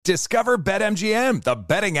Discover BetMGM, the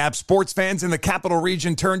betting app sports fans in the capital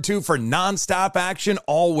region turn to for nonstop action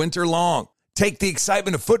all winter long. Take the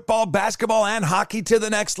excitement of football, basketball, and hockey to the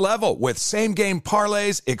next level with same-game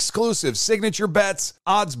parlays, exclusive signature bets,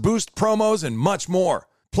 odds boost promos, and much more.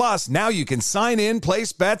 Plus, now you can sign in,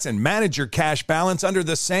 place bets, and manage your cash balance under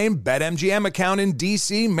the same BetMGM account in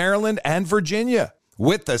D.C., Maryland, and Virginia.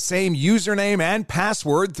 With the same username and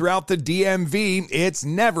password throughout the DMV, it's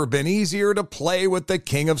never been easier to play with the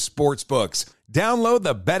king of sportsbooks. Download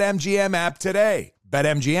the BetMGM app today.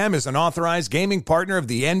 BetMGM is an authorized gaming partner of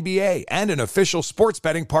the NBA and an official sports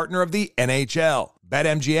betting partner of the NHL.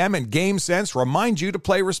 BetMGM and GameSense remind you to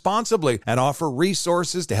play responsibly and offer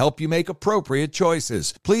resources to help you make appropriate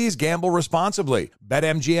choices. Please gamble responsibly.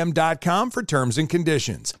 BetMGM.com for terms and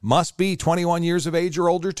conditions. Must be 21 years of age or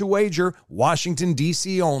older to wager. Washington,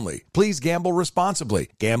 D.C. only. Please gamble responsibly.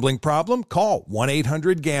 Gambling problem? Call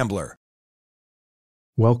 1-800-GAMBLER.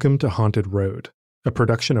 Welcome to Haunted Road, a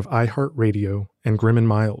production of iHeartRadio and Grim and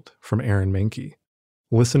Mild from Aaron Mahnke.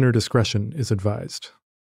 Listener discretion is advised.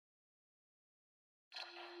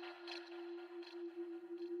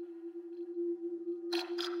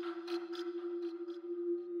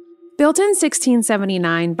 Built in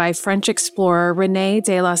 1679 by French explorer René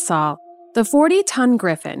de la Salle, the 40-ton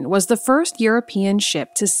Griffin was the first European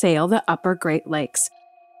ship to sail the upper Great Lakes.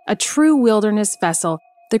 A true wilderness vessel,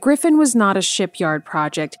 the Griffin was not a shipyard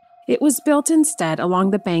project. It was built instead along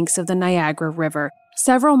the banks of the Niagara River,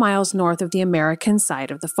 several miles north of the American side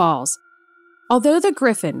of the falls. Although the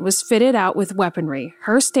Griffin was fitted out with weaponry,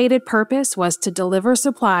 her stated purpose was to deliver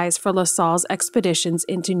supplies for La Salle's expeditions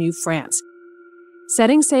into New France.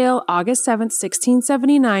 Setting sail August 7,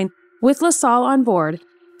 1679, with La Salle on board,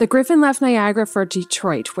 the Griffin left Niagara for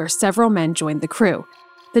Detroit, where several men joined the crew.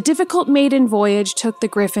 The difficult maiden voyage took the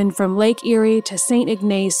Griffin from Lake Erie to St.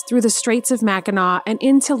 Ignace through the Straits of Mackinac and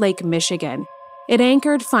into Lake Michigan. It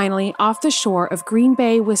anchored finally off the shore of Green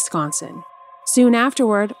Bay, Wisconsin. Soon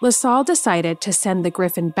afterward, La Salle decided to send the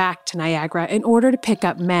Griffin back to Niagara in order to pick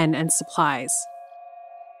up men and supplies.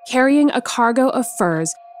 Carrying a cargo of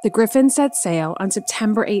furs, the Griffin set sail on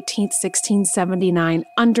September 18, 1679,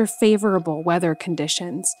 under favorable weather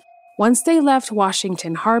conditions. Once they left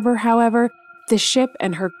Washington Harbor, however, the ship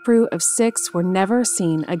and her crew of 6 were never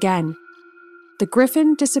seen again. The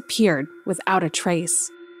Griffin disappeared without a trace.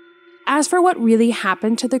 As for what really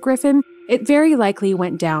happened to the Griffin, it very likely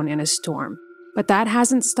went down in a storm, but that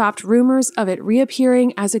hasn't stopped rumors of it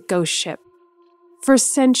reappearing as a ghost ship. For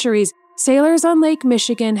centuries, sailors on Lake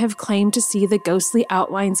Michigan have claimed to see the ghostly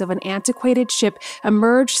outlines of an antiquated ship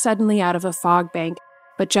emerge suddenly out of a fog bank,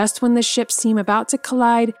 but just when the ships seem about to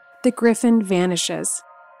collide, the Griffin vanishes.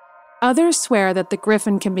 Others swear that the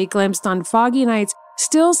Griffin can be glimpsed on foggy nights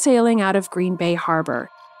still sailing out of Green Bay Harbor.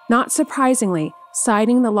 Not surprisingly,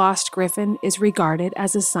 sighting the lost Griffin is regarded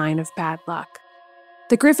as a sign of bad luck.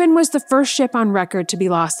 The Griffin was the first ship on record to be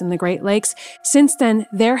lost in the Great Lakes. Since then,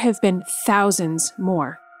 there have been thousands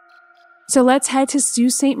more. So let's head to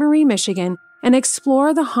Sault Ste. Marie, Michigan, and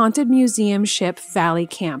explore the haunted museum ship Valley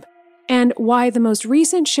Camp, and why the most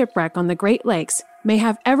recent shipwreck on the Great Lakes may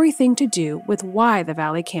have everything to do with why the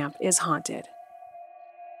Valley Camp is haunted.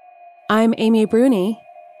 I'm Amy Bruni,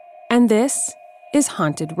 and this is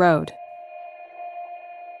Haunted Road.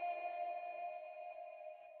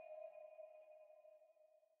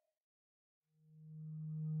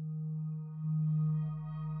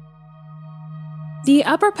 The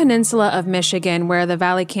Upper Peninsula of Michigan, where the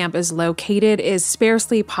Valley Camp is located, is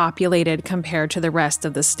sparsely populated compared to the rest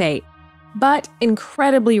of the state, but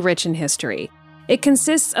incredibly rich in history. It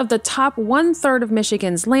consists of the top 1/3 of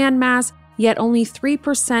Michigan's landmass, yet only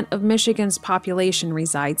 3% of Michigan's population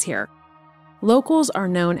resides here. Locals are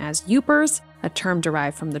known as Yoopers, a term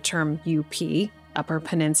derived from the term UP, Upper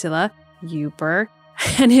Peninsula, Yooper.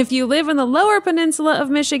 And if you live in the Lower Peninsula of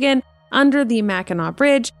Michigan, under the Mackinac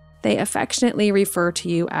Bridge, they affectionately refer to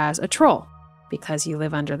you as a troll, because you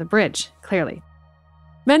live under the bridge, clearly.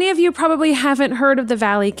 Many of you probably haven't heard of the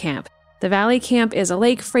Valley Camp. The Valley Camp is a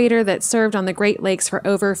lake freighter that served on the Great Lakes for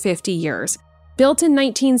over 50 years. Built in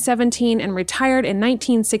 1917 and retired in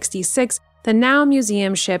 1966, the now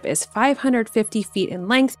museum ship is 550 feet in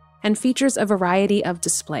length and features a variety of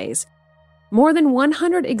displays. More than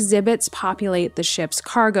 100 exhibits populate the ship's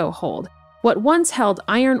cargo hold. What once held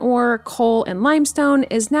iron ore, coal, and limestone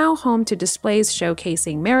is now home to displays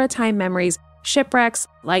showcasing maritime memories, shipwrecks,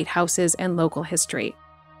 lighthouses, and local history.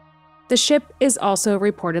 The ship is also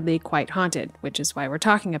reportedly quite haunted, which is why we're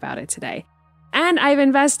talking about it today. And I've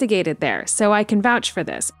investigated there, so I can vouch for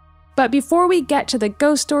this. But before we get to the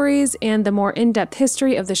ghost stories and the more in-depth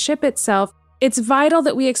history of the ship itself, It's vital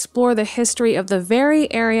that we explore the history of the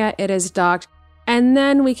very area it is docked, and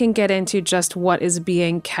then we can get into just what is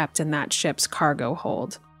being kept in that ship's cargo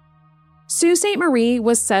hold. Sault Ste. Marie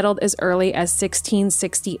was settled as early as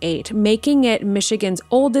 1668, making it Michigan's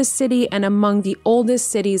oldest city and among the oldest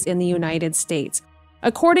cities in the United States.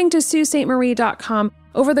 According to SaultStemarie.com,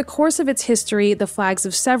 over the course of its history, the flags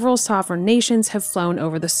of several sovereign nations have flown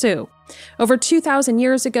over the Sault. Over 2,000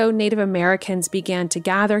 years ago, Native Americans began to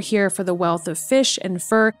gather here for the wealth of fish and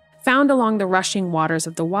fur found along the rushing waters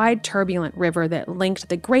of the wide, turbulent river that linked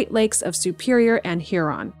the Great Lakes of Superior and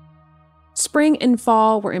Huron. Spring and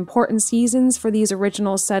fall were important seasons for these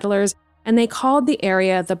original settlers, and they called the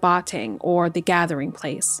area the Botting, or the gathering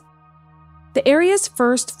place. The area's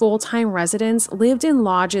first full-time residents lived in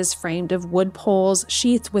lodges framed of wood poles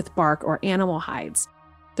sheathed with bark or animal hides.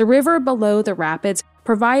 The river below the rapids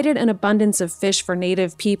provided an abundance of fish for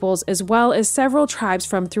native peoples as well as several tribes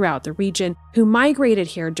from throughout the region who migrated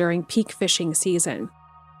here during peak fishing season.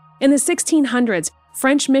 In the 1600s,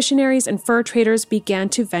 French missionaries and fur traders began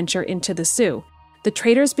to venture into the Sault. The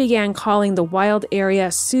traders began calling the wild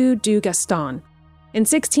area Sault du Gaston. In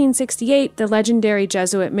 1668, the legendary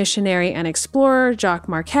Jesuit missionary and explorer Jacques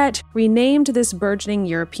Marquette renamed this burgeoning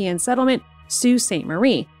European settlement Sault Ste.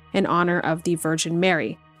 Marie in honor of the Virgin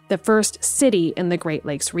Mary, the first city in the Great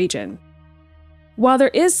Lakes region. While there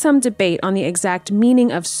is some debate on the exact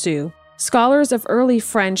meaning of Sault, scholars of early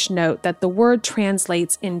French note that the word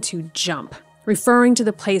translates into jump, referring to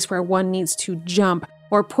the place where one needs to jump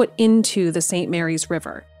or put into the St. Mary's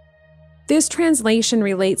River. This translation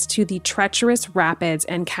relates to the treacherous rapids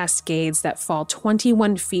and cascades that fall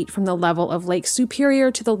 21 feet from the level of Lake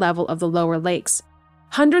Superior to the level of the lower lakes.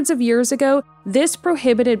 Hundreds of years ago, this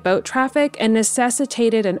prohibited boat traffic and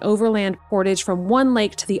necessitated an overland portage from one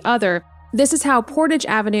lake to the other. This is how Portage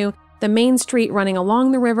Avenue, the main street running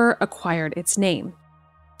along the river, acquired its name.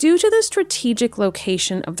 Due to the strategic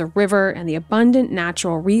location of the river and the abundant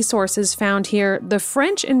natural resources found here, the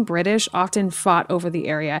French and British often fought over the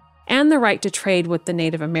area and the right to trade with the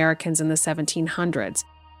Native Americans in the 1700s.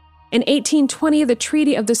 In 1820, the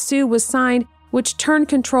Treaty of the Sault was signed, which turned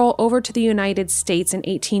control over to the United States in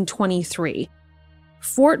 1823.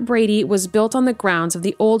 Fort Brady was built on the grounds of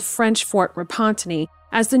the old French Fort Repentigny,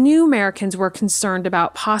 as the new Americans were concerned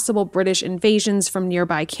about possible British invasions from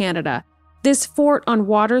nearby Canada. This fort on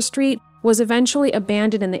Water Street was eventually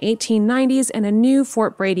abandoned in the 1890s, and a new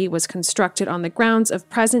Fort Brady was constructed on the grounds of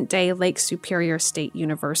present-day Lake Superior State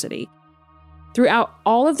University. Throughout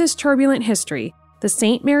all of this turbulent history, the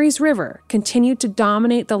St. Mary's River continued to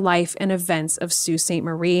dominate the life and events of Sault Ste.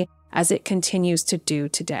 Marie, as it continues to do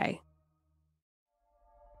today.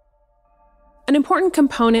 An important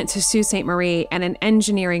component to Sault Ste. Marie, and an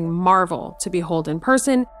engineering marvel to behold in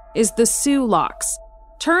person, is the Sault locks.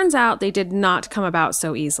 Turns out they did not come about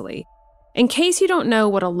so easily. In case you don't know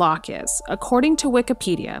what a lock is, according to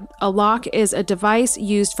Wikipedia, a lock is a device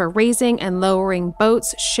used for raising and lowering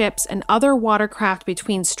boats, ships, and other watercraft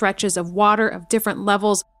between stretches of water of different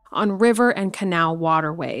levels on river and canal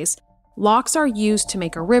waterways. Locks are used to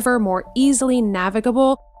make a river more easily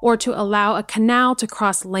navigable or to allow a canal to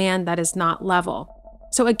cross land that is not level.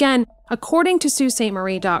 So again, according to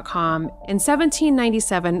SaultStemarie.com, in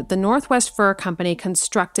 1797, the Northwest Fur Company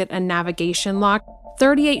constructed a navigation lock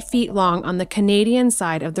 38 feet long on the Canadian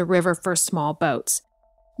side of the river for small boats.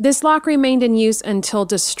 This lock remained in use until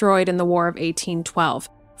destroyed in the War of 1812.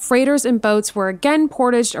 Freighters and boats were again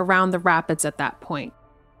portaged around the rapids at that point.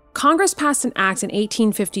 Congress passed an act in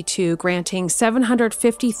 1852 granting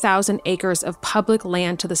 750,000 acres of public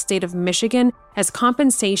land to the state of Michigan as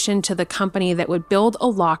compensation to the company that would build a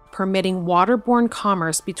lock permitting waterborne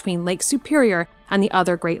commerce between Lake Superior and the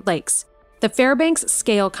other Great Lakes. The Fairbanks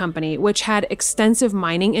Scale Company, which had extensive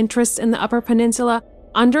mining interests in the Upper Peninsula,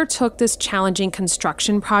 undertook this challenging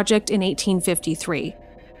construction project in 1853.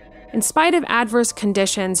 In spite of adverse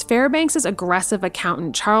conditions, Fairbanks' aggressive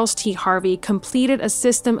accountant Charles T. Harvey completed a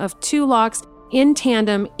system of 2 locks in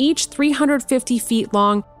tandem, each 350 feet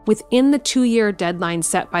long, within the 2-year deadline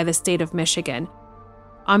set by the state of Michigan.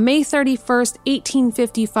 On May 31,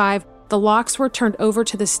 1855, the locks were turned over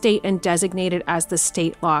to the state and designated as the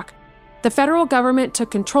state lock. The federal government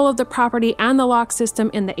took control of the property and the lock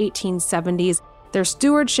system in the 1870s. Their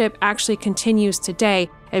stewardship actually continues today,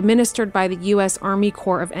 administered by the U.S. Army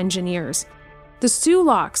Corps of Engineers. The Sault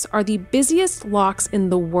locks are the busiest locks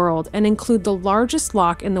in the world and include the largest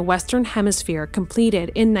lock in the Western Hemisphere, completed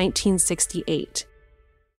in 1968.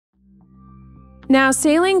 Now,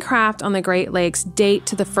 sailing craft on the Great Lakes date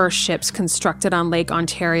to the first ships constructed on Lake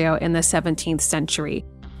Ontario in the 17th century.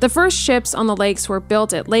 The first ships on the lakes were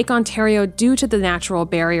built at Lake Ontario due to the natural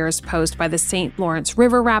barriers posed by the St. Lawrence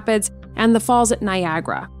River Rapids and the falls at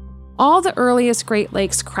Niagara. All the earliest Great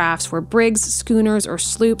Lakes crafts were brigs, schooners, or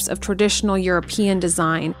sloops of traditional European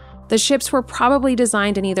design. The ships were probably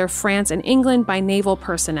designed in either France and England by naval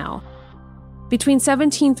personnel. Between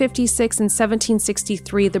 1756 and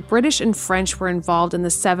 1763, the British and French were involved in the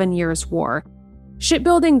 7 Years' War.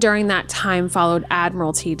 Shipbuilding during that time followed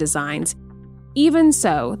Admiralty designs. Even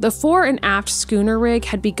so, the fore and aft schooner rig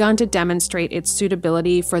had begun to demonstrate its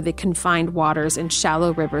suitability for the confined waters and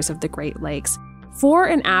shallow rivers of the Great Lakes. Fore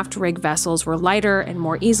and aft rig vessels were lighter and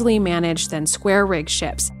more easily managed than square rig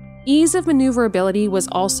ships. Ease of maneuverability was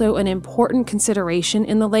also an important consideration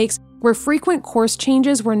in the lakes, where frequent course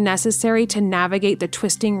changes were necessary to navigate the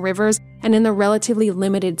twisting rivers and in the relatively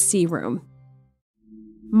limited sea room.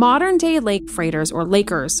 Modern-day lake freighters, or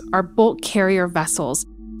lakers, are bulk carrier vessels.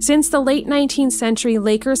 Since the late 19th century,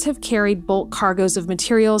 lakers have carried bulk cargoes of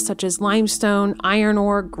materials such as limestone, iron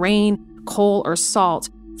ore, grain, coal, or salt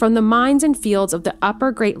from the mines and fields of the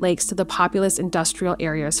upper Great Lakes to the populous industrial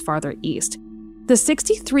areas farther east. The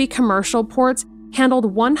 63 commercial ports handled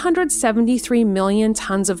 173 million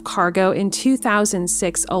tons of cargo in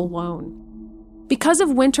 2006 alone. Because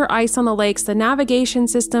of winter ice on the lakes, the navigation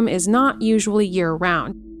system is not usually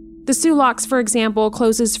year-round. The Soo Locks, for example,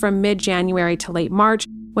 closes from mid-January to late March,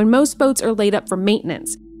 when most boats are laid up for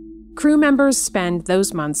maintenance. Crew members spend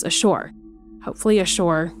those months ashore, hopefully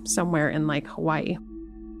ashore somewhere in Hawaii.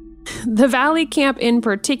 The Valley Camp in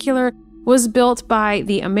particular was built by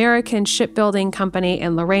the American Shipbuilding Company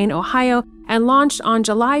in Lorain, Ohio, and launched on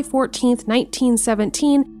July 14,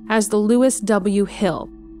 1917 as the Lewis W. Hill.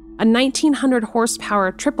 A 1,900 horsepower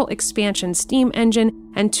triple expansion steam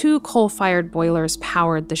engine and 2 coal-fired boilers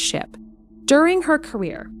powered the ship. During her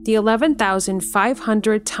career, the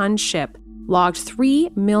 11,500-ton ship logged 3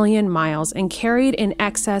 million miles and carried in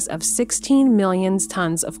excess of 16 million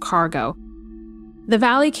tons of cargo. The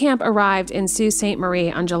Valley Camp arrived in Sault Ste.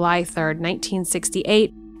 Marie on July 3,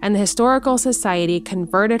 1968, and the Historical Society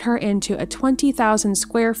converted her into a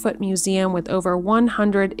 20,000-square-foot museum with over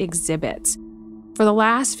 100 exhibits. For the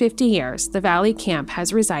last 50 years, the Valley Camp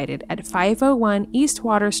has resided at 501 East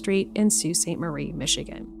Water Street in Sault Ste. Marie,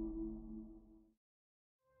 Michigan.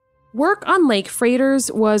 Work on lake freighters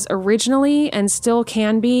was originally, and still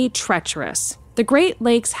can be, treacherous. The Great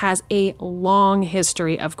Lakes has a long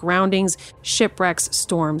history of groundings, shipwrecks,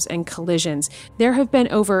 storms, and collisions. There have been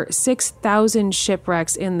over 6,000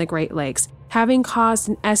 shipwrecks in the Great Lakes, having caused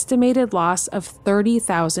an estimated loss of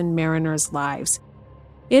 30,000 mariners' lives.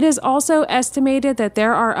 It is also estimated that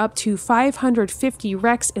there are up to 550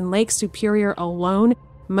 wrecks in Lake Superior alone,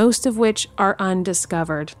 most of which are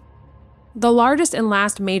undiscovered. The largest and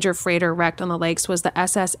last major freighter wrecked on the lakes was the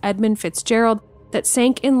SS Edmund Fitzgerald that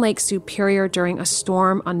sank in Lake Superior during a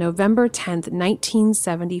storm on November 10,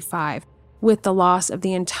 1975, with the loss of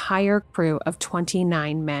the entire crew of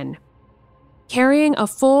 29 men. Carrying a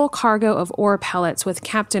full cargo of ore pellets with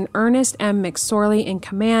Captain Ernest M. McSorley in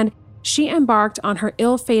command, she embarked on her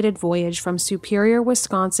ill-fated voyage from Superior,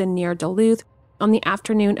 Wisconsin near Duluth on the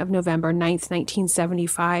afternoon of November 9,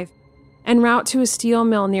 1975. En route to a steel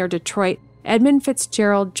mill near Detroit, Edmund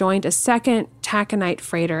Fitzgerald joined a second taconite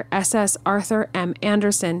freighter, SS Arthur M.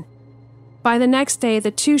 Anderson. By the next day,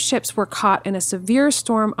 the two ships were caught in a severe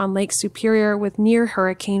storm on Lake Superior with near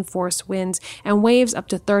hurricane-force winds and waves up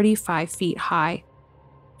to 35 feet high.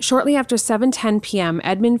 Shortly after 7:10 p.m.,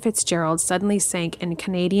 Edmund Fitzgerald suddenly sank in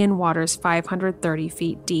Canadian waters 530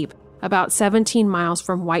 feet deep, about 17 miles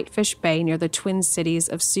from Whitefish Bay near the twin cities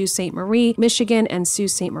of Sault Ste. Marie, Michigan, and Sault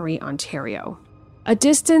Ste. Marie, Ontario. A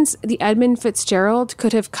distance the Edmund Fitzgerald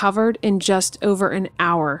could have covered in just over an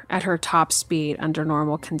hour at her top speed under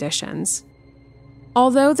normal conditions.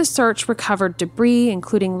 Although the search recovered debris,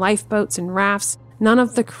 including lifeboats and rafts, none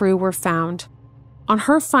of the crew were found. On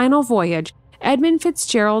her final voyage, Edmund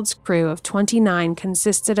Fitzgerald's crew of 29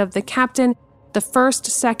 consisted of the captain, the first,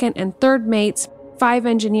 second, and third mates, 5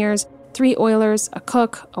 engineers, 3 oilers, a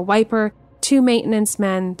cook, a wiper, 2 maintenance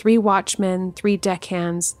men, 3 watchmen, 3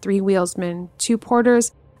 deckhands, 3 wheelsmen, 2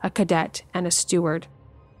 porters, a cadet, and a steward.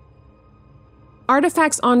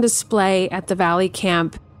 Artifacts on display at the Valley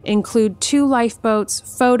Camp include 2 lifeboats,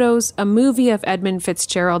 photos, a movie of Edmund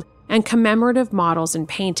Fitzgerald, and commemorative models and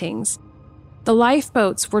paintings. The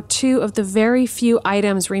lifeboats were 2 of the very few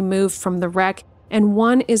items removed from the wreck, and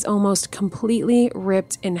one is almost completely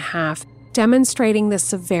ripped in half, demonstrating the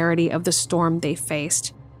severity of the storm they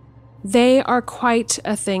faced. They are quite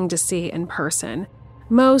a thing to see in person.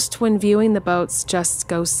 Most, when viewing the boats, just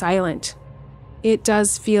go silent. It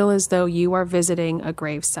does feel as though you are visiting a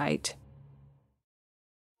gravesite.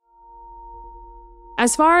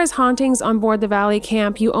 As far as hauntings on board the Valley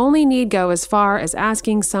Camp, you only need go as far as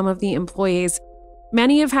asking some of the employees.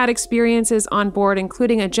 Many have had experiences on board,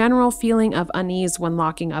 including a general feeling of unease when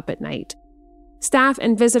locking up at night. Staff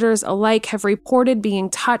and visitors alike have reported being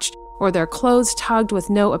touched or their clothes tugged with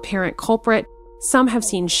no apparent culprit. Some have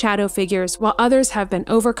seen shadow figures, while others have been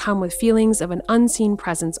overcome with feelings of an unseen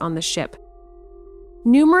presence on the ship.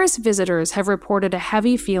 Numerous visitors have reported a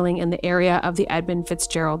heavy feeling in the area of the Edmund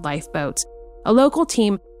Fitzgerald lifeboats. A local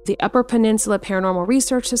team, the Upper Peninsula Paranormal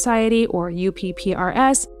Research Society, or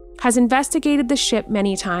UPPRS, has investigated the ship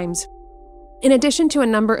many times. In addition to a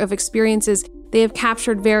number of experiences, they have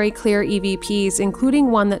captured very clear EVPs,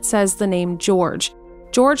 including one that says the name George.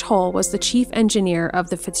 George Hull was the chief engineer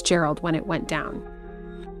of the Fitzgerald when it went down.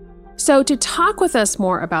 So to talk with us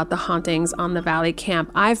more about the hauntings on the Valley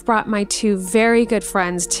Camp, I've brought my two very good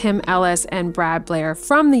friends, Tim Ellis and Brad Blair,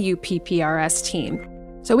 from the UPPRS team.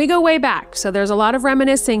 So we go way back, so there's a lot of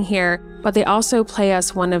reminiscing here, but they also play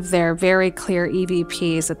us one of their very clear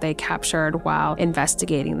EVPs that they captured while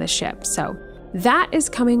investigating the ship. So that is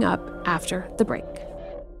coming up after the break.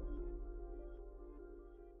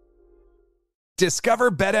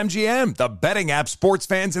 Discover BetMGM, the betting app sports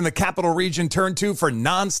fans in the capital region turn to for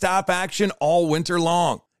nonstop action all winter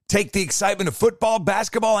long. Take the excitement of football,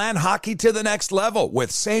 basketball, and hockey to the next level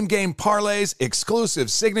with same-game parlays,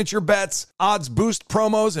 exclusive signature bets, odds boost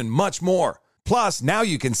promos, and much more. Plus, now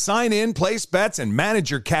you can sign in, place bets, and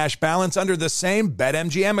manage your cash balance under the same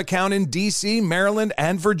BetMGM account in D.C., Maryland,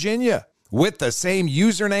 and Virginia. With the same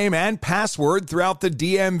username and password throughout the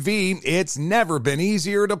DMV, it's never been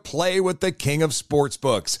easier to play with the king of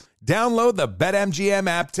sportsbooks. Download the BetMGM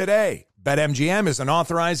app today. BetMGM is an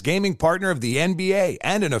authorized gaming partner of the NBA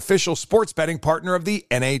and an official sports betting partner of the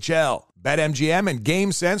NHL. BetMGM and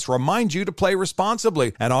GameSense remind you to play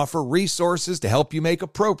responsibly and offer resources to help you make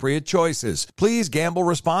appropriate choices. Please gamble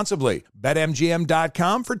responsibly.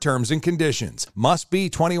 BetMGM.com for terms and conditions. Must be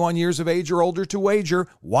 21 years of age or older to wager.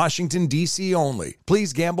 Washington, D.C. only.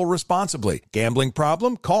 Please gamble responsibly. Gambling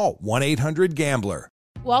problem? Call 1-800-GAMBLER.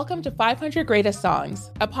 Welcome to 500 Greatest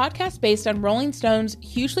Songs, a podcast based on Rolling Stone's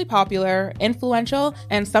hugely popular, influential,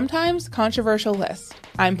 and sometimes controversial list.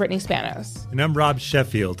 I'm Brittany Spanos. And I'm Rob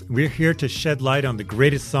Sheffield. We're here to shed light on the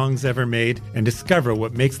greatest songs ever made and discover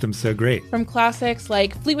what makes them so great. From classics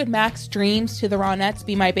like Fleetwood Mac's Dreams to the Ronettes'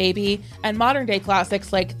 Be My Baby, and modern-day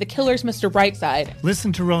classics like The Killers' Mr. Brightside.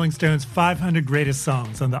 Listen to Rolling Stone's 500 Greatest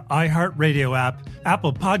Songs on the iHeartRadio app,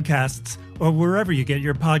 Apple Podcasts, or wherever you get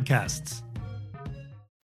your podcasts.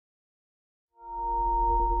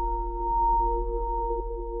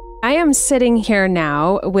 I am sitting here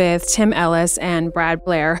now with Tim Ellis and Brad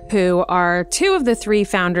Blair, who are two of the three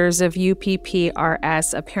founders of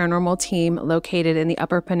UPPRS, a paranormal team located in the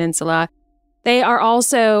Upper Peninsula. They are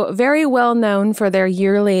also very well known for their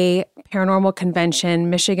yearly paranormal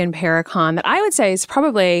convention, Michigan Paracon, that I would say is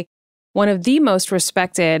probably one of the most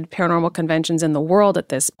respected paranormal conventions in the world at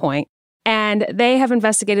this point. And they have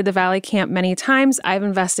investigated the Valley Camp many times. I've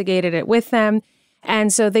investigated it with them.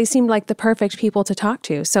 And so they seemed like the perfect people to talk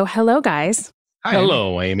to. So hello, guys. Hi.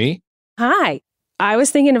 Hello, Amy. Hi. I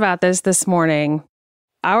was thinking about this morning.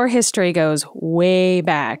 Our history goes way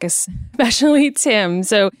back, especially Tim.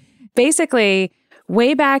 So basically,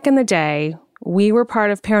 way back in the day, we were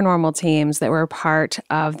part of paranormal teams that were part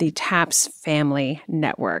of the TAPS Family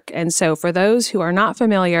Network. And so for those who are not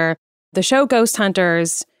familiar, the show Ghost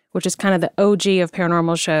Hunters, which is kind of the OG of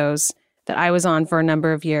paranormal shows that I was on for a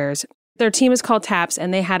number of years, their team is called TAPS,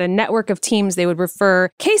 and they had a network of teams they would refer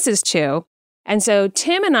cases to. And so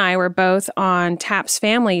Tim and I were both on TAPS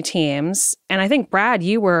family teams. And I think, Brad,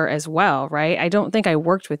 you were as well, right? I don't think I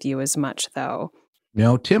worked with you as much, though.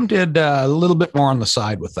 No, Tim did a little bit more on the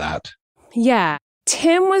side with that. Yeah.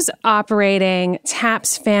 Tim was operating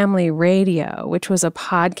TAPS Family Radio, which was a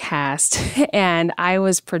podcast, and I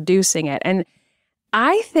was producing it. And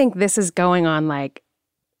I think this is going on like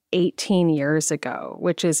 18 years ago,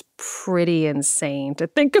 which is pretty insane to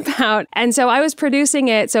think about. And so I was producing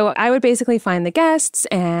it. So I would basically find the guests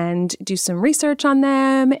and do some research on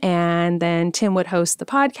them. And then Tim would host the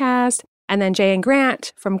podcast. And then Jay and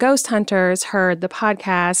Grant from Ghost Hunters heard the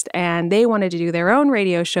podcast and they wanted to do their own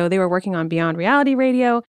radio show. They were working on Beyond Reality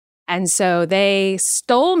Radio. And so they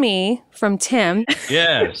stole me from Tim.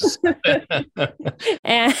 Yes.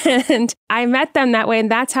 And I met them that way. And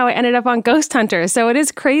that's how I ended up on Ghost Hunters. So it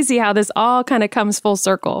is crazy how this all kind of comes full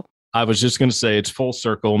circle. I was just going to say it's full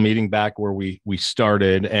circle, meeting back where we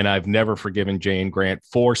started. And I've never forgiven Jay and Grant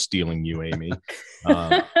for stealing you, Amy.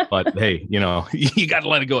 But hey, you got to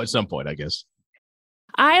let it go at some point, I guess.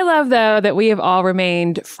 I love, though, that we have all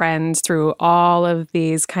remained friends through all of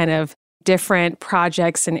these kind of different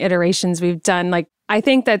projects and iterations we've done. Like, I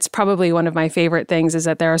think that's probably one of my favorite things is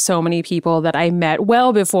that there are so many people that I met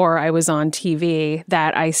well before I was on TV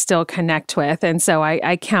that I still connect with. And so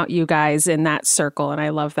I count you guys in that circle, and I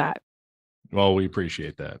love that. Well, we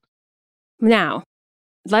appreciate that. Now,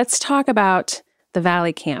 let's talk about the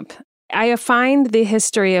Valley Camp. I find the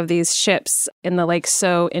history of these ships in the lake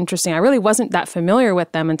so interesting. I really wasn't that familiar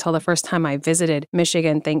with them until the first time I visited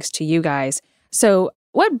Michigan, thanks to you guys. So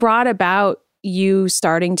what brought about you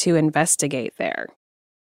starting to investigate there?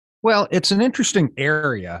 Well, it's an interesting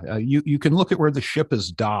area. You can look at where the ship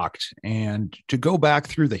is docked, and to go back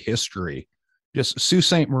through the history, just Sault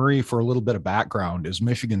Ste. Marie, for a little bit of background, is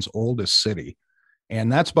Michigan's oldest city.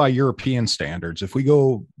 And that's by European standards. If we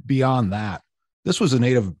go beyond that, this was a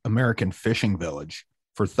Native American fishing village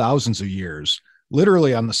for thousands of years.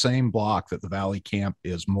 Literally on the same block that the Valley Camp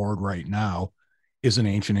is moored right now is an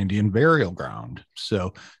ancient Indian burial ground.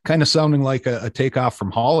 So kind of sounding like a takeoff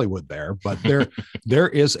from Hollywood there, but there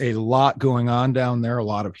is a lot going on down there, a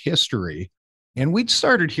lot of history. And we'd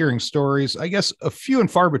started hearing stories, I guess, a few and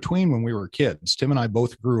far between when we were kids. Tim and I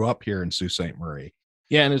both grew up here in Sault Ste. Marie.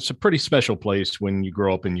 Yeah, and it's a pretty special place when you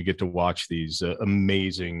grow up and you get to watch these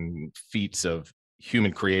amazing feats of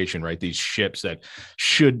human creation, right? These ships that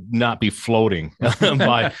should not be floating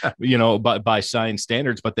by science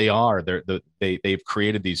standards, but they are. They've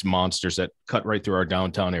created these monsters that cut right through our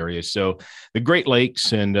downtown area. So the Great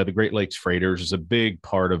Lakes and the Great Lakes Freighters is a big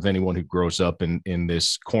part of anyone who grows up in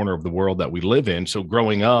this corner of the world that we live in. So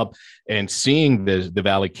growing up and seeing the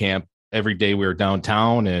Valley Camp every day we were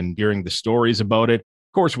downtown and hearing the stories about it,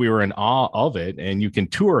 of course, we were in awe of it, and you can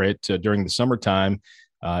tour it during the summertime.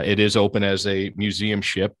 It is open as a museum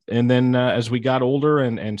ship. And then as we got older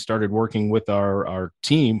and started working with our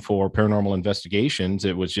team for paranormal investigations,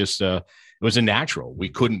 it was just it was a natural. We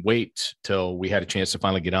couldn't wait till we had a chance to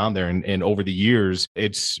finally get on there. And over the years,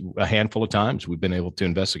 it's a handful of times we've been able to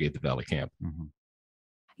investigate the Valley Camp. Mm-hmm.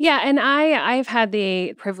 Yeah, and I've had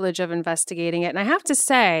the privilege of investigating it. And I have to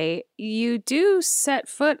say, you do set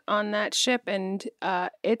foot on that ship, and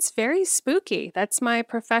it's very spooky. That's my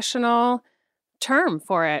professional term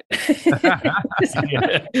for it.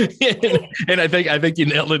 And I think you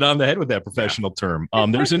nailed it on the head with that professional term.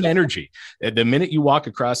 There's an energy. The minute you walk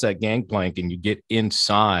across that gangplank and you get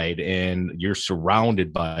inside and you're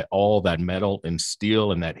surrounded by all that metal and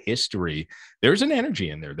steel and that history, there's an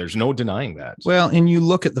energy in there. There's no denying that. Well, and you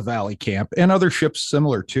look at the Valley Camp and other ships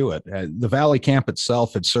similar to it. The Valley Camp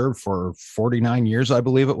itself had served for 49 years, I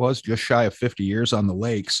believe it was, just shy of 50 years on the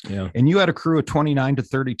lakes. Yeah. And you had a crew of 29 to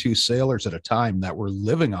 32 sailors at a time that were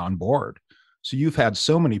living on board. So you've had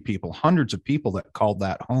so many people, hundreds of people that called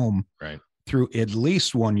that home right through at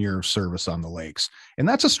least 1 year of service on the lakes. And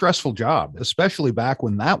that's a stressful job, especially back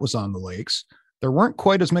when that was on the lakes. There weren't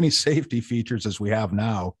quite as many safety features as we have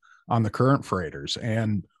now on the current freighters,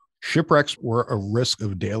 and shipwrecks were a risk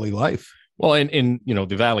of daily life. Well, and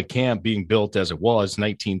the Valley Camp being built as it was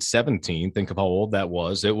 1917, think of how old that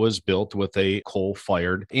was. It was built with a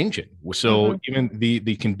coal-fired engine. So even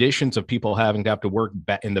the conditions of people having to work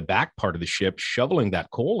in the back part of the ship, shoveling that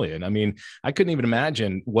coal in. I mean, I couldn't even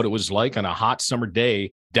imagine what it was like on a hot summer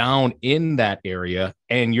day down in that area,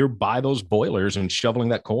 and you're by those boilers and shoveling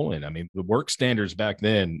that coal in. I mean, the work standards back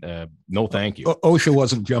then, no thank you. OSHA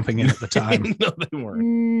wasn't jumping in at the time. No, they weren't.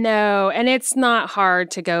 No, and it's not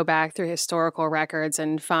hard to go back through historical records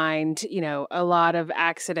and find, a lot of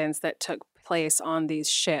accidents that took place on these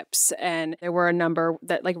ships. And there were a number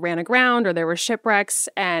that ran aground, or there were shipwrecks.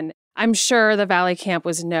 And I'm sure the Valley Camp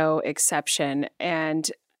was no exception. And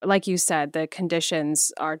like you said, the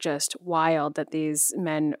conditions are just wild that these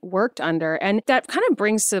men worked under. And that kind of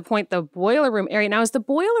brings to the point the boiler room area. Now, is the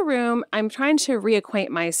boiler room, I'm trying to reacquaint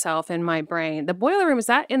myself in my brain. The boiler room, is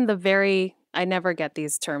that in the very, I never get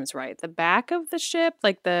these terms right, the back of the ship?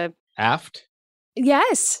 Like the... Aft?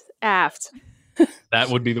 Yes, aft. That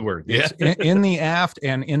would be the word. Yeah. In the aft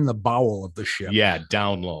and in the bowel of the ship. Yeah,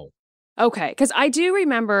 down low. Okay, because I do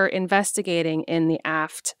remember investigating in the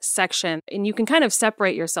aft section, and you can kind of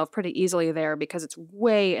separate yourself pretty easily there because it's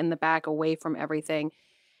way in the back, away from everything.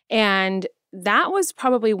 And that was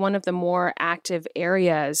probably one of the more active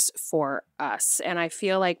areas for us. And I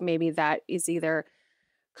feel like maybe that is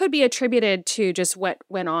could be attributed to just what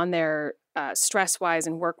went on there stress-wise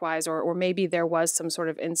and work-wise, or maybe there was some sort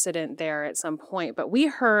of incident there at some point. But we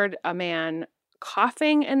heard a man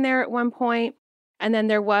coughing in there at one point. And then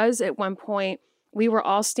there was at one point, we were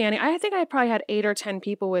all standing, I think I probably had 8 or 10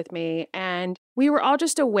 people with me, and we were all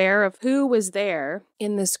just aware of who was there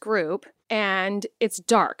in this group. And it's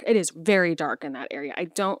dark. It is very dark in that area. I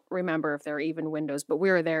don't remember if there are even windows, but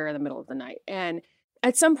we were there in the middle of the night. And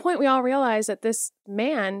At some point, we all realized that this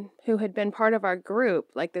man who had been part of our group,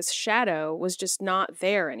 like this shadow, was just not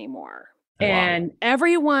there anymore. Wow. And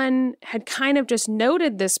everyone had kind of just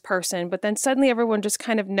noted this person, but then suddenly everyone just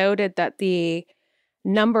kind of noted that the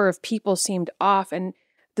number of people seemed off. And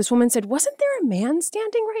this woman said, "Wasn't there a man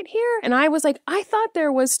standing right here?" And I was like, "I thought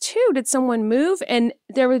there was too. Did someone move?" And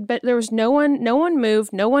there was no one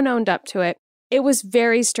moved, no one owned up to it. It was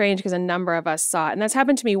very strange because a number of us saw it. And that's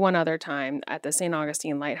happened to me one other time at the St.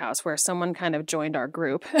 Augustine Lighthouse where someone kind of joined our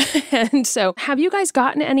group. And so have you guys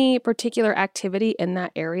gotten any particular activity in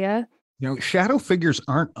that area? Shadow figures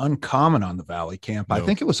aren't uncommon on the Valley Camp. No. I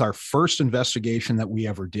think it was our first investigation that we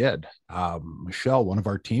ever did. Michelle, one of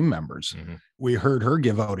our team members, we heard her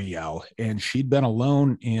give out a yell, and she'd been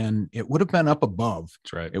alone it would have been up above.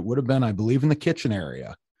 That's right. It would have been, I believe, in the kitchen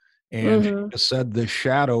area. And she just said the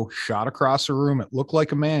shadow shot across the room. It looked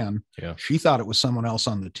like a man. Yeah. She thought it was someone else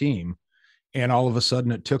on the team. And all of a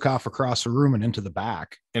sudden it took off across the room and into the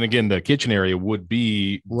back. And again, the kitchen area would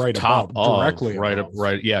be right top above,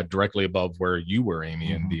 directly above where you were,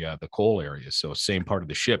 Amy, in the coal area. So same part of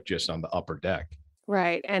the ship, just on the upper deck.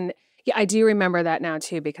 Right. And yeah, I do remember that now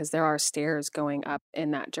too, because there are stairs going up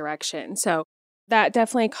in that direction. So that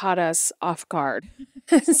definitely caught us off guard.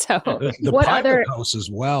 So the what pilot other house as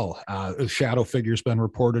well? Shadow figures been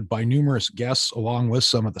reported by numerous guests, along with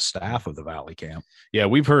some of the staff of the Valley Camp. Yeah,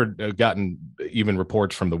 we've gotten even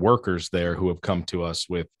reports from the workers there who have come to us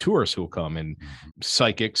with tourists who will come and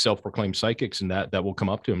psychics, self-proclaimed psychics, and that will come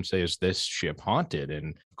up to them and say, "Is this ship haunted?" And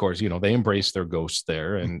of course, they embrace their ghosts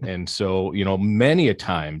there, and so many a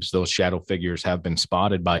times those shadow figures have been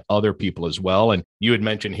spotted by other people as well. And you had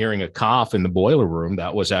mentioned hearing a cough in the boiler room.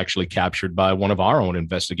 That was actually captured by one of our own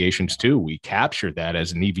investigations too. We captured that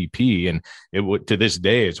as an EVP, and to this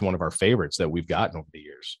day, it's one of our favorites that we've gotten over the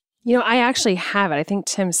years. I actually have it. I think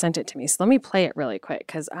Tim sent it to me. So let me play it really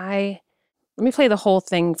quick let me play the whole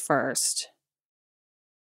thing first.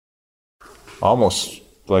 Almost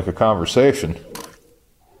like a conversation.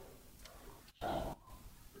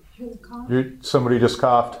 Somebody just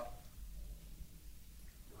coughed.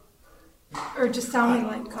 Or just sounding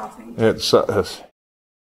like coughing. That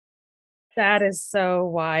is so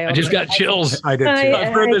wild. I just got chills. I did too.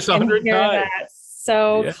 I've heard this 100 times.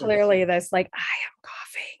 So clearly, that's like, I am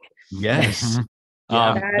coughing. Yes.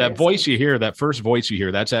 That voice you hear, that first voice you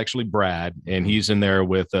hear, that's actually Brad, and he's in there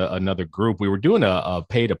with another group. We were doing a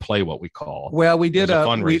pay to play, what we call. Well, we did a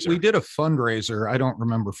fundraiser. We did a fundraiser. I don't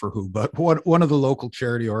remember for who, but one of the local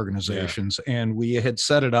charity organizations, and we had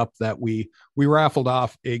set it up that we raffled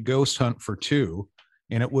off a ghost hunt for 2,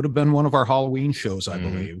 and it would have been one of our Halloween shows, I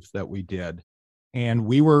believe, that we did. And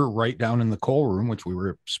we were right down in the coal room, which we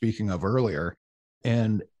were speaking of earlier,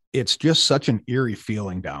 and it's just such an eerie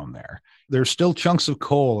feeling down there. There's still chunks of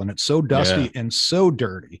coal, and it's so dusty and so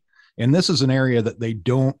dirty. And this is an area that they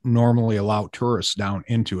don't normally allow tourists down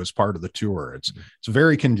into as part of the tour. It's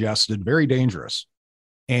very congested, very dangerous.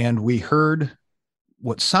 And we heard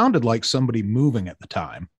what sounded like somebody moving at the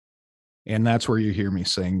time. And that's where you hear me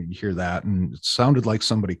saying, you hear that. And it sounded like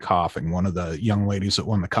somebody coughing. One of the young ladies that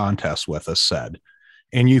won the contest with us said,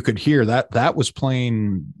 and you could hear that was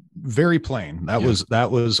plain, very plain. That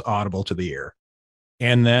was audible to the ear.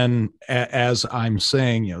 And then as I'm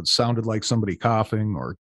saying, it sounded like somebody coughing,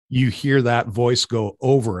 or you hear that voice go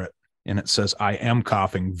over it and it says, "I am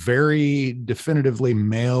coughing." Very definitively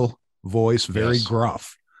male voice, very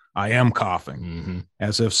gruff. "I am coughing,"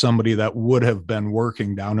 as if somebody that would have been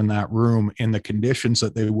working down in that room in the conditions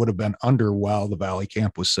that they would have been under while the Valley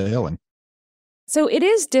Camp was sailing. So it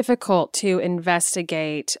is difficult to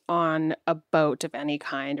investigate on a boat of any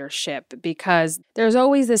kind or ship because there's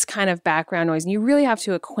always this kind of background noise, and you really have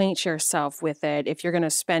to acquaint yourself with it if you're going to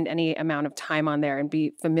spend any amount of time on there and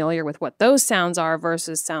be familiar with what those sounds are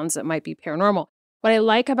versus sounds that might be paranormal. What I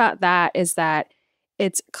like about that is that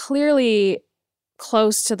it's clearly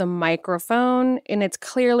close to the microphone, and it's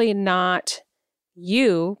clearly not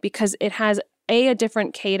you because it has A,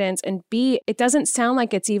 different cadence, and B, it doesn't sound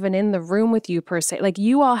like it's even in the room with you per se. Like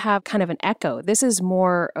you all have kind of an echo. This is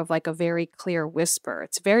more of like a very clear whisper.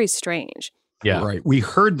 It's very strange. Yeah. Right. We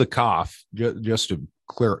heard the cough, just to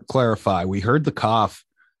clarify, we heard the cough,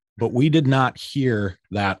 but we did not hear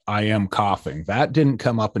that "I am coughing." That didn't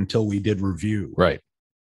come up until we did review. Right.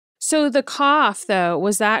 So the cough, though,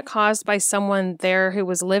 was that caused by someone there who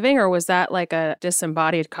was living, or was that like a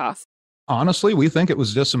disembodied cough? Honestly, we think it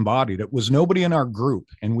was disembodied. It was nobody in our group,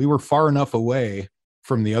 and we were far enough away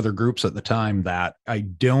from the other groups at the time that I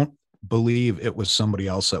don't believe it was somebody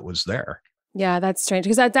else that was there. Yeah, that's strange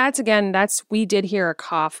because we did hear a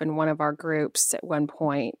cough in one of our groups at one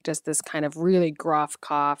point, just this kind of really gruff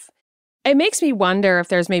cough. It makes me wonder if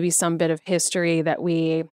there's maybe some bit of history that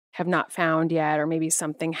we have not found yet, or maybe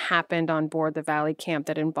something happened on board the Valley Camp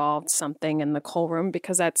that involved something in the coal room,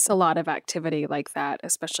 because that's a lot of activity like that,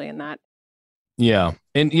 especially in that. Yeah.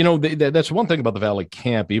 And, you know, that's one thing about the Valley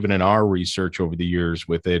Camp, even in our research over the years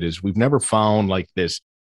with it, is we've never found like this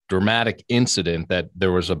dramatic incident that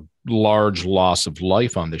there was a large loss of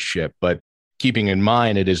life on the ship. But keeping in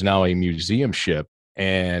mind, it is now a museum ship.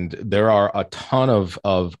 And there are a ton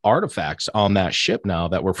of artifacts on that ship now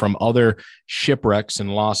that were from other shipwrecks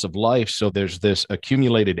and loss of life. So there's this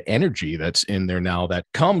accumulated energy that's in there now that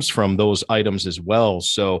comes from those items as well.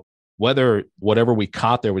 So whether whatever we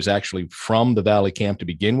caught there was actually from the Valley Camp to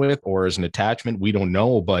begin with or as an attachment, we don't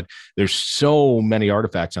know. But there's so many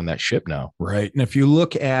artifacts on that ship now. Right. And if you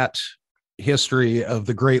look at history of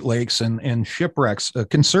the Great Lakes and shipwrecks, a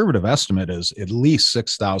conservative estimate is at least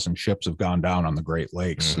 6,000 ships have gone down on the Great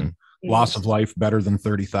Lakes. Mm-hmm. And loss of life better than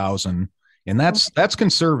 30,000. And that's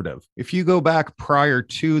conservative. If you go back prior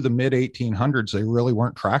to the mid 1800s, they really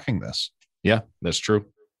weren't tracking this. Yeah, that's true.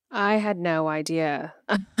 I had no idea.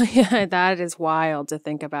 That is wild to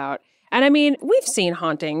think about. And I mean, we've seen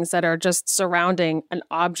hauntings that are just surrounding an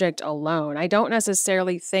object alone. I don't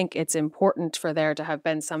necessarily think it's important for there to have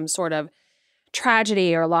been some sort of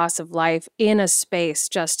tragedy or loss of life in a space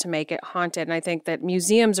just to make it haunted. And I think that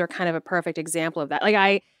museums are kind of a perfect example of that.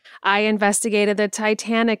 Like I investigated the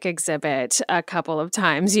Titanic exhibit a couple of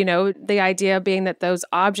times, you know, the idea being that those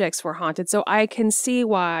objects were haunted. So I can see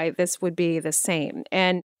why this would be the same.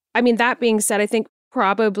 And I mean, that being said, I think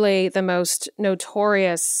probably the most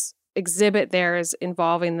notorious exhibit there is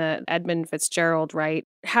involving the Edmund Fitzgerald, right?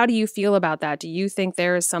 How do you feel about that? Do you think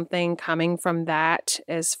there is something coming from that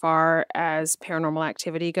as far as paranormal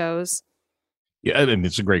activity goes? Yeah, I mean,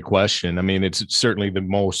 it's a great question. I mean, it's certainly the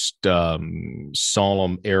most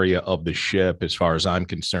solemn area of the ship, as far as I'm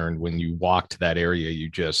concerned. When you walk to that area, you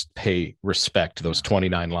just pay respect to those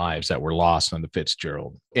 29 lives that were lost on the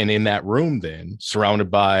Fitzgerald. And in that room, then, surrounded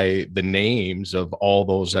by the names of all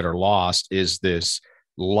those that are lost, is this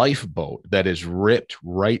lifeboat that is ripped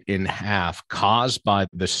right in half, caused by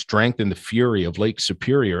the strength and the fury of Lake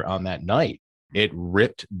Superior on that night. It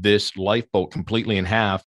ripped this lifeboat completely in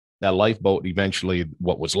half. That lifeboat, eventually,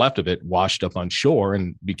 what was left of it, washed up on shore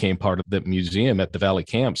and became part of the museum at the Valley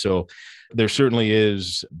Camp. So there certainly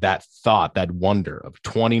is that thought, that wonder of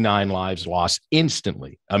 29 lives lost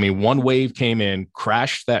instantly. I mean, one wave came in,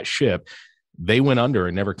 crashed that ship. They went under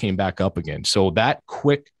and never came back up again. So that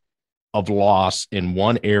quick of loss in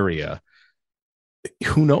one area,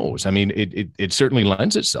 who knows? I mean, it certainly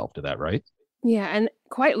lends itself to that, right? Yeah, and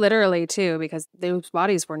quite literally too, because those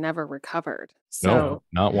bodies were never recovered. So no,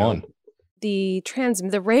 not one. The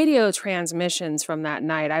radio transmissions from that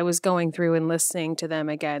night, I was going through and listening to them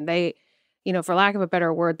again. They, you know, for lack of a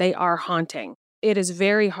better word, they are haunting. It is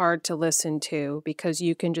very hard to listen to because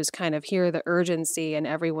you can just kind of hear the urgency in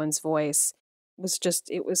everyone's voice.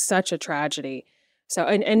 It was such a tragedy. So,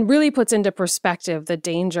 and really puts into perspective the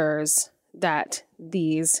dangers that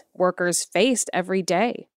these workers faced every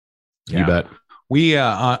day. You bet. We,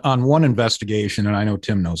 on one investigation, and I know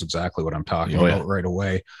Tim knows exactly what I'm talking about right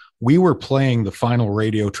away, we were playing the final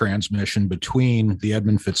radio transmission between the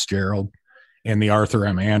Edmund Fitzgerald and the Arthur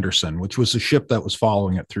M. Anderson, which was the ship that was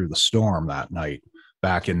following it through the storm that night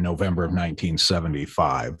back in November of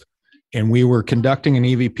 1975. And we were conducting an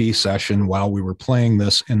EVP session while we were playing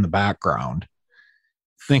this in the background,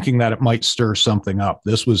 thinking that it might stir something up.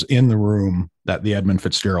 This was in the room that the Edmund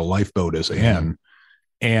Fitzgerald lifeboat is in.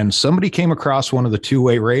 And somebody came across one of the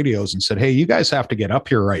two-way radios and said, "Hey, you guys have to get up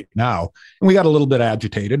here right now." And we got a little bit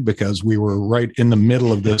agitated because we were right in the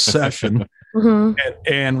middle of this session. Mm-hmm.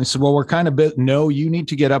 And we said, "Well, we're kind of no, you need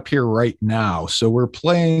to get up here right now." So we're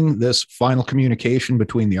playing this final communication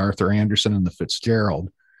between the Arthur Anderson and the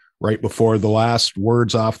Fitzgerald right before the last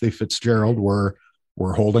words off the Fitzgerald were,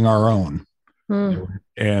 "We're holding our own."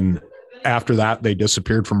 And after that, they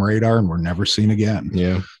disappeared from radar and were never seen again.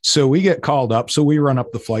 Yeah. So we get called up. So we run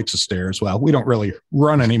up the flights of stairs. Well, we don't really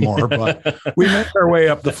run anymore, but we make our way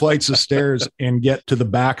up the flights of stairs and get to the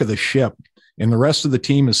back of the ship. And the rest of the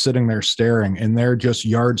team is sitting there staring, and they're just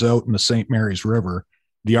yards out in the St. Mary's River.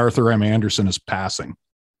 The Arthur M. Anderson is passing.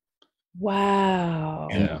 Wow.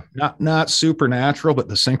 And not supernatural, but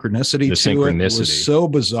the synchronicity it was so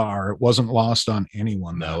bizarre. It wasn't lost on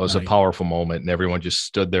anyone. No, it was a powerful moment, and everyone just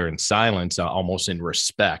stood there in silence, almost in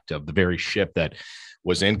respect of the very ship that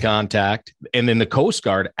was in contact. And then the Coast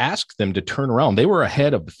Guard asked them to turn around. They were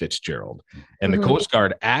ahead of the Fitzgerald, and the Coast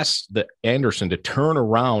Guard asked the Anderson to turn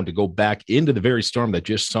around to go back into the very storm that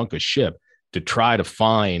just sunk a ship to try to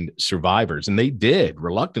find survivors. And they did,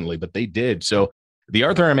 reluctantly, but they did. So The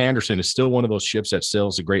Arthur M. Anderson is still one of those ships that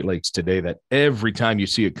sails the Great Lakes today that every time you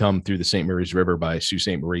see it come through the St. Mary's River by Sault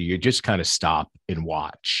Ste. Marie, you just kind of stop and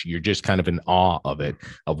watch. You're just kind of in awe of it,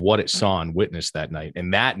 of what it saw and witnessed that night.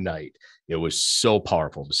 And that night, it was so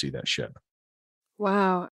powerful to see that ship.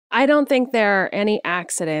 Wow. I don't think there are any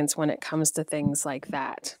accidents when it comes to things like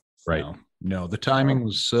that. Right. No, the timing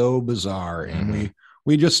was so bizarre, and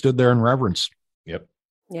we just stood there in reverence. Yep.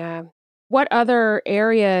 Yeah. What other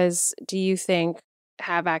areas do you think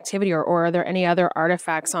have activity, or are there any other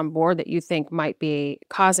artifacts on board that you think might be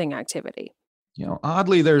causing activity?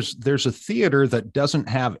 Oddly, there's a theater that doesn't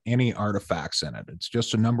have any artifacts in it. It's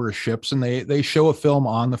just a number of ships, and they show a film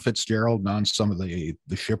on the Fitzgerald and on some of the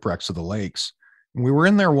shipwrecks of the lakes. And we were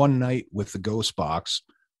in there one night with the Ghost Box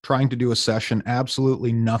trying to do a session.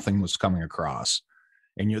 Absolutely nothing was coming across.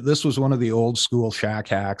 And this was one of the old school shack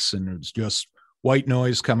hacks, and it was just white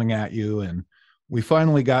noise coming at you. And we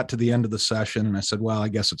finally got to the end of the session, and I said, well, I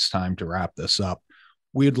guess it's time to wrap this up.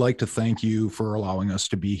 We'd like to thank you for allowing us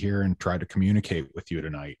to be here and try to communicate with you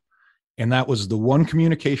tonight. And that was the one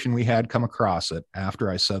communication we had come across it after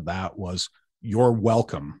I said that was, you're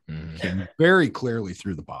welcome. Came very clearly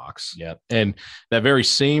through the box. Yeah. And that very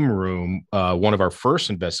same room, one of our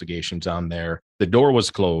first investigations on there, the door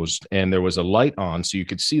was closed and there was a light on. So you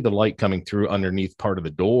could see the light coming through underneath part of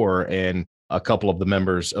the door. And a couple of the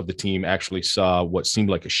members of the team actually saw what seemed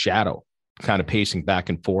like a shadow kind of pacing back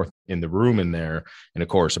and forth in the room in there. And of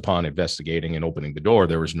course, upon investigating and opening the door,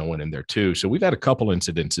 there was no one in there too. So we've had a couple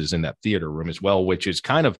incidences in that theater room as well, which is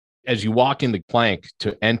kind of, as you walk in the plank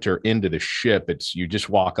to enter into the ship, you just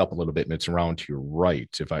walk up a little bit and it's around to your right.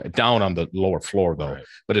 Down on the lower floor though, right.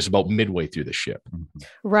 But it's about midway through the ship.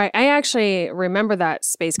 Right. I actually remember that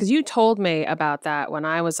space because you told me about that when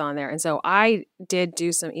I was on there. And so I did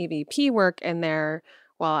do some EVP work in there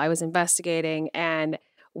while I was investigating, and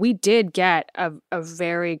we did get a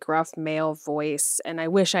very gruff male voice. And I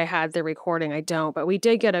wish I had the recording. I don't, but we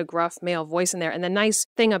did get a gruff male voice in there. And the nice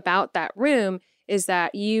thing about that room is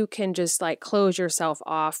that you can just like close yourself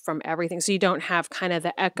off from everything. So you don't have kind of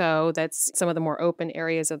the echo that's some of the more open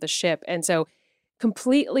areas of the ship. And so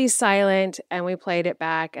completely silent. And we played it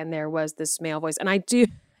back and there was this male voice. And I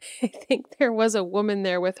think there was a woman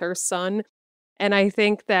there with her son. And I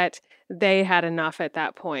think that they had enough at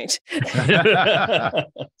that point.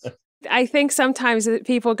 I think sometimes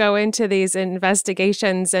people go into these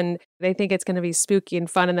investigations and they think it's going to be spooky and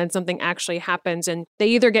fun, and then something actually happens and they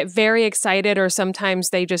either get very excited or sometimes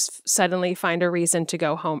they just suddenly find a reason to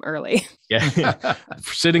go home early. Yeah.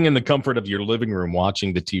 Sitting in the comfort of your living room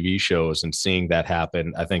watching the TV shows and seeing that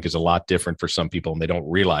happen, I think is a lot different for some people, and they don't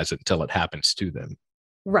realize it until it happens to them.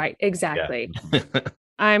 Right, exactly. Yeah.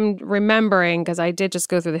 I'm remembering, because I did just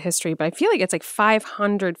go through the history, but I feel like it's like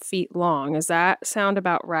 500 feet long. Does that sound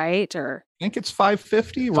about right? Or I think it's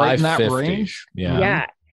 550, right in that range. Yeah. Yeah.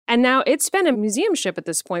 And now it's been a museum ship at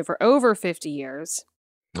this point for over 50 years.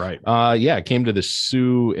 Right. Yeah. It came to the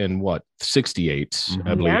Sioux in 68,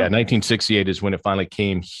 I believe. Yeah. 1968 is when it finally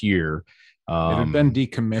came here. It had been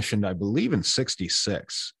decommissioned, I believe, in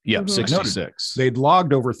 66. Yeah, 66. They'd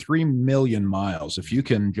logged over 3 million miles. If you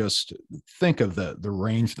can just think of the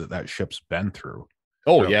range that ship's been through.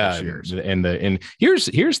 Oh, yeah. And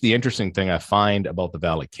here's the interesting thing I find about the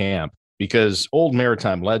Valley Camp, because old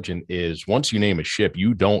maritime legend is once you name a ship,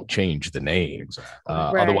 you don't change the name. Exactly.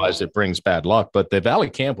 Right. Otherwise, it brings bad luck. But the Valley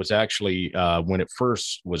Camp was actually, when it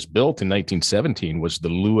first was built in 1917, was the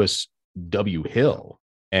Lewis W. Hill,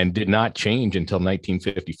 and did not change until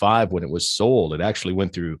 1955 when it was sold. It actually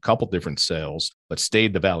went through a couple different sales, but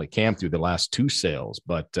stayed the Valley Camp through the last two sales.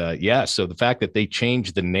 But so the fact that they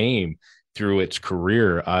changed the name through its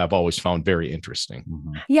career, I've always found very interesting.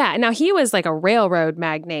 Mm-hmm. Yeah. Now he was like a railroad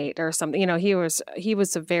magnate or something. He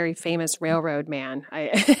was a very famous railroad man.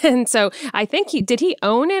 And so I think did he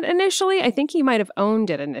own it initially? I think he might have owned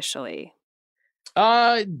it initially.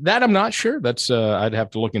 That I'm not sure. That's I'd have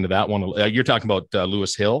to look into that one. You're talking about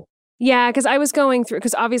Lewis Hill? Yeah, because I was going through,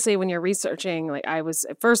 because obviously when you're researching, like I was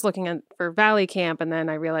at first looking for Valley Camp, and then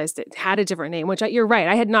I realized it had a different name, which you're right,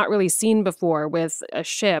 I had not really seen before with a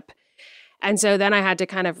ship. And so then I had to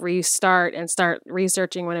kind of restart and start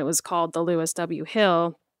researching when it was called the Lewis W.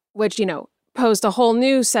 Hill, which, posed a whole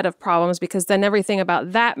new set of problems, because then everything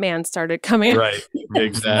about that man started coming. Right,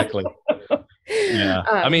 exactly. Yeah,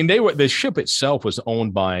 I mean, the ship itself was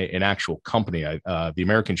owned by an actual company, the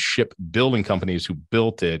American Ship Building Companies, who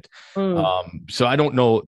built it. So I don't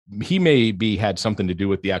know. He maybe had something to do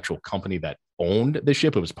with the actual company that owned the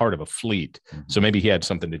ship. It was part of a fleet, so maybe he had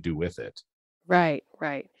something to do with it. Right.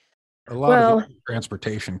 A lot of the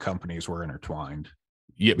transportation companies were intertwined.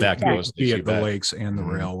 Yeah, back to the lakes and the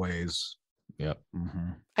railways. Yep.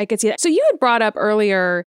 I could see that. So you had brought up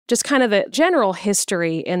earlier just kind of the general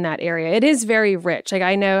history in that area. It is very rich. Like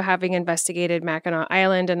I know, having investigated Mackinac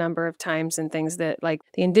Island a number of times and things, that like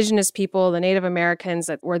the indigenous people, the Native Americans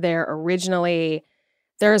that were there originally,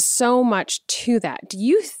 there is so much to that. Do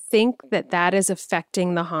you think that that is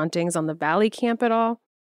affecting the hauntings on the Valley Camp at all?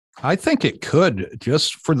 I think it could,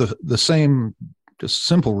 just for the same, just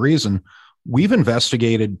simple reason. We've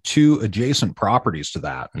investigated 2 adjacent properties to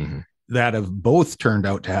that that have both turned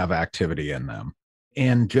out to have activity in them.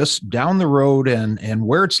 And just down the road and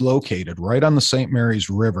where it's located, right on the St. Mary's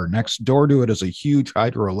River, next door to it is a huge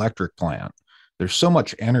hydroelectric plant. There's so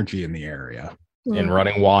much energy in the area. And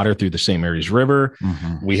running water through the St. Mary's River.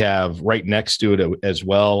 We have right next to it as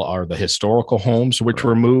well are the historical homes, which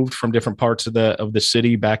were moved from different parts of the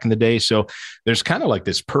city back in the day. So there's kind of like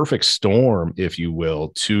this perfect storm, if you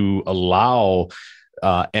will, to allow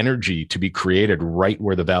energy to be created right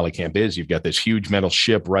where the Valley Camp is. You've got this huge metal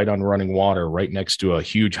ship right on running water, right next to a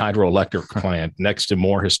huge hydroelectric plant, next to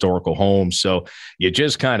more historical homes. So you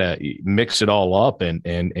just kind of mix it all up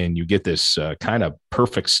and you get this kind of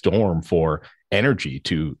perfect storm for energy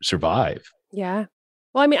to survive. Yeah.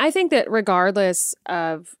 Well, I mean, I think that regardless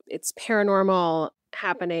of its paranormal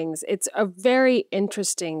happenings, it's a very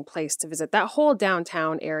interesting place to visit. That whole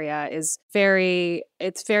downtown area is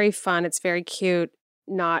it's very fun. It's very cute.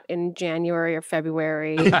 Not in January or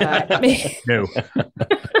February. But No.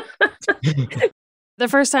 The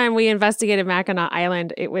first time we investigated Mackinac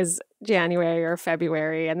Island, it was January or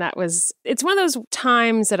February. And it's one of those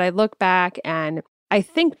times that I look back and I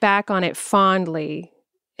think back on it fondly,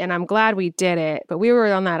 and I'm glad we did it. But we were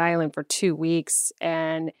on that island for 2 weeks.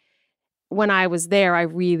 And when I was there, I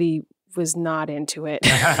really was not into it.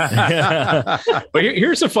 But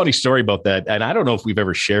here's a funny story about that. And I don't know if we've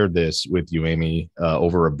ever shared this with you, Amy,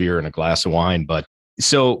 over a beer and a glass of wine. But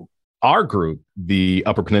so our group, the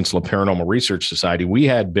Upper Peninsula Paranormal Research Society, we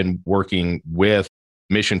had been working with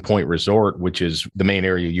Mission Point Resort, which is the main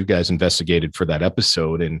area you guys investigated for that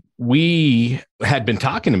episode. And we had been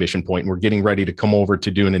talking to Mission Point and we're getting ready to come over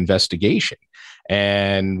to do an investigation.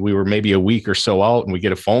 And we were maybe a week or so out and we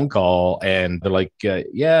get a phone call and they're like,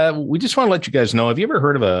 yeah, we just want to let you guys know. Have you ever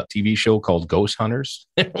heard of a TV show called Ghost Hunters?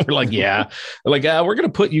 We're like, yeah. They're like, we're going to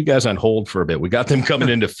put you guys on hold for a bit. We got them coming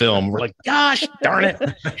into film. We're like, gosh, darn it.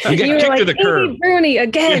 We got kicked to the curb. Rooney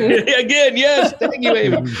again. Again, yes. Thank you,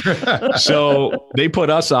 Amy. So they put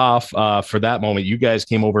us off for that moment. You guys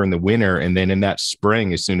came over in the winter. And then in that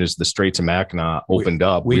spring, as soon as the Straits of Mackinac opened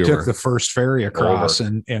up, we took the first ferry across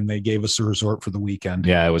and they gave us a resort for the weekend.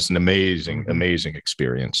 Yeah, it was an amazing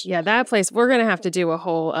experience. Yeah, that place, we're going to have to do a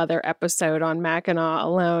whole other episode on Mackinac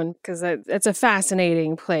alone because it's a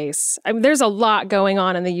fascinating place. I mean, there's a lot going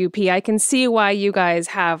on in the UP. I can see why you guys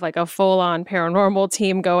have like a full-on paranormal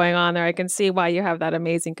team going on there. I can see why you have that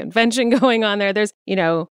amazing convention going on there. There's,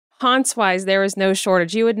 haunts-wise, there is no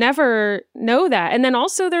shortage. You would never know that. And then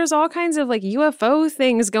also there's all kinds of like UFO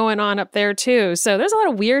things going on up there too. So there's a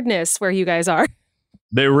lot of weirdness where you guys are.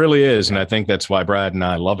 There really is. And I think that's why Brad and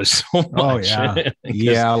I love it so much. Oh, yeah.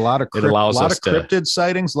 Yeah, a lot of cryptid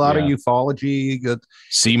sightings, a lot of ufology.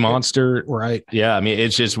 Sea monster. Right. Yeah, I mean,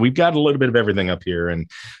 it's just, we've got a little bit of everything up here.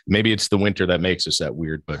 And maybe it's the winter that makes us that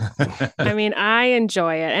weird. But I mean, I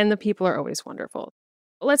enjoy it. And the people are always wonderful.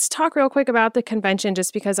 Let's talk real quick about the convention,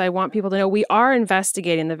 just because I want people to know we are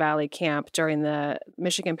investigating the Valley Camp during the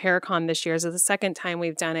Michigan Paracon this year. This is the second time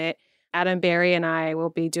we've done it. Adam Berry and I will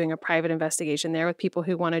be doing a private investigation there with people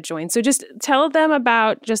who want to join. So just tell them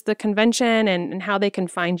about just the convention and how they can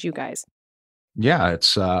find you guys. Yeah,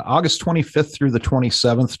 it's August 25th through the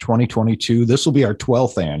 27th, 2022. This will be our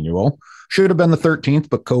 12th annual. Should have been the 13th,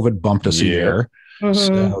 but COVID bumped us a year.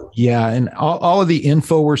 So, and all of the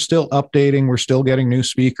info, we're still updating. We're still getting new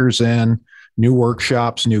speakers in, new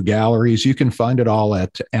workshops, new galleries. You can find it all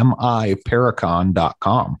at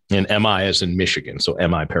miparacon.com. And MI as in Michigan, so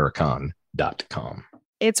miparacon.com.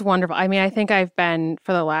 It's wonderful. I mean, I think I've been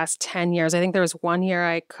for the last 10 years. I think there was 1 year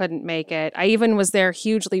I couldn't make it. I even was there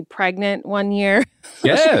hugely pregnant 1 year.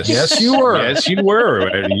 Yes. Yes, you were. Yes, you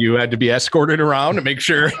were. You had to be escorted around to make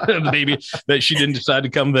sure that she didn't decide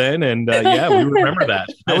to come then. And we remember that.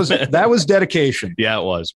 That was dedication. Yeah, it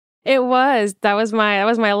was. It was. That was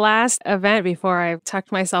my last event before I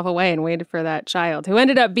tucked myself away and waited for that child, who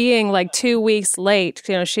ended up being like 2 weeks late.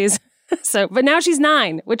 She's but now she's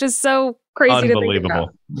 9, which is so crazy.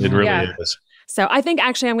 Unbelievable. To think about. It really is. So I think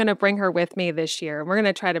actually I'm going to bring her with me this year. We're going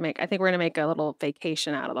to try to make a little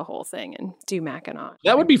vacation out of the whole thing and do Mackinac.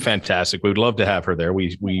 That would be fantastic. We would love to have her there.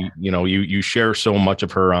 You share so much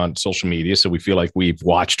of her on social media, so we feel like we've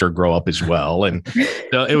watched her grow up as well. And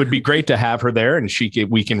it would be great to have her there, and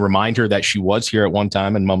we can remind her that she was here at one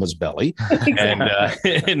time in Mama's belly,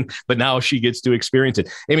 but now she gets to experience it.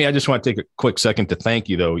 Amy, I just want to take a quick second to thank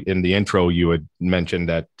you, though. In the intro, you had mentioned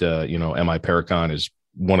that M.I. Paracon is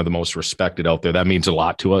one of the most respected out there. That means a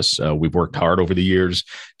lot to us. We've worked hard over the years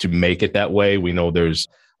to make it that way. We know there's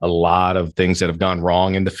a lot of things that have gone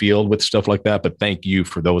wrong in the field with stuff like that, but thank you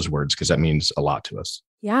for those words, because that means a lot to us.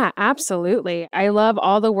 Yeah, absolutely. I love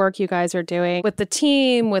all the work you guys are doing with the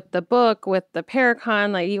team, with the book, with the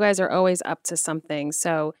Paracon. Like, you guys are always up to something.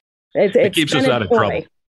 So it keeps us out of trouble.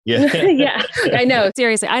 Yeah. Yeah, I know.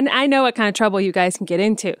 Seriously, I know what kind of trouble you guys can get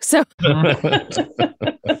into. So,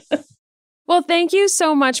 well, thank you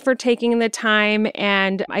so much for taking the time,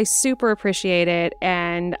 and I super appreciate it.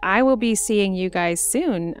 And I will be seeing you guys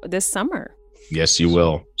soon this summer. Yes, you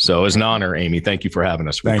will. So it's an honor, Amy. Thank you for having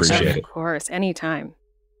us. We appreciate it. Of course, anytime.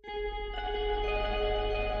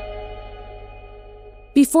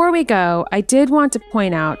 Before we go, I did want to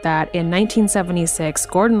point out that in 1976,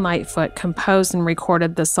 Gordon Lightfoot composed and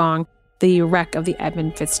recorded the song The Wreck of the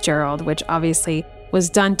Edmund Fitzgerald, which obviously was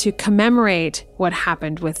done to commemorate what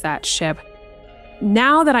happened with that ship.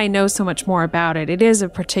 Now that I know so much more about it, it is a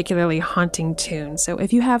particularly haunting tune, so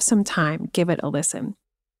if you have some time, give it a listen.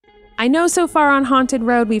 I know so far on Haunted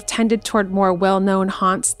Road, we've tended toward more well-known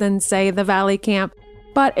haunts than, say, the Valley Camp,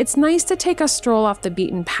 but it's nice to take a stroll off the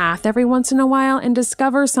beaten path every once in a while and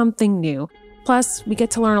discover something new. Plus, we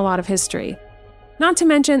get to learn a lot of history. Not to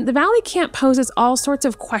mention, the Valley Camp poses all sorts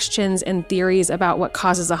of questions and theories about what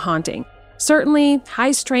causes a haunting. Certainly,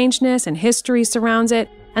 high strangeness and history surrounds it,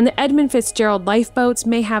 and the Edmund Fitzgerald lifeboats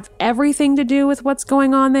may have everything to do with what's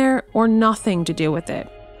going on there or nothing to do with it.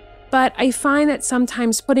 But I find that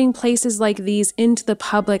sometimes putting places like these into the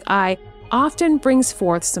public eye often brings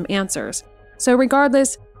forth some answers. So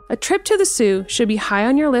regardless, a trip to the Soo should be high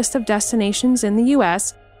on your list of destinations in the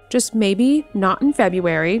US, just maybe not in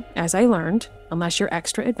February, as I learned, unless you're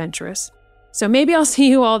extra adventurous. So maybe I'll see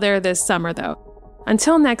you all there this summer, though.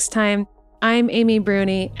 Until next time, I'm Amy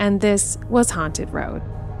Bruni, and this was Haunted Road.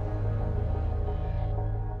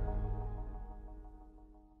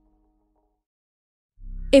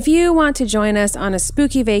 If you want to join us on a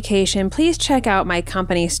spooky vacation, please check out my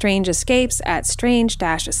company Strange Escapes at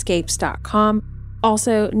strange-escapes.com.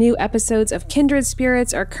 Also, new episodes of Kindred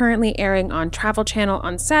Spirits are currently airing on Travel Channel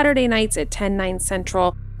on Saturday nights at 10/9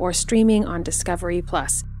 Central or streaming on Discovery+.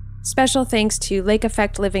 Special thanks to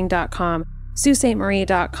LakeEffectLiving.com,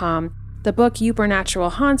 SaultStMarie.com, the book Supernatural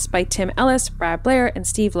Haunts by Tim Ellis, Brad Blair, and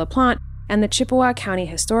Steve LaPlante, and the Chippewa County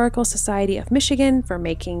Historical Society of Michigan for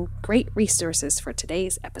making great resources for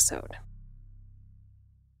today's episode.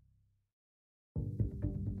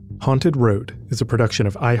 Haunted Road is a production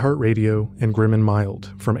of iHeartRadio and Grim and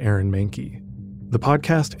Mild from Aaron Mahnke. The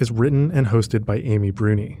podcast is written and hosted by Amy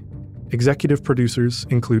Bruni. Executive producers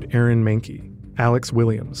include Aaron Mahnke, Alex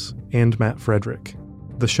Williams, and Matt Frederick.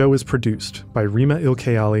 The show is produced by Rima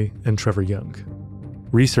Ilkayali and Trevor Young.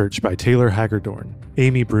 Research by Taylor Hagerdorn,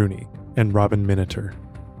 Amy Bruni, and Robin Miniter.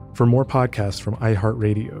 For more podcasts from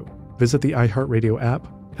iHeartRadio, visit the iHeartRadio app,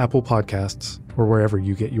 Apple Podcasts, or wherever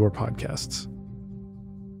you get your podcasts.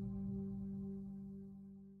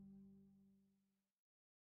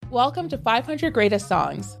 Welcome to 500 Greatest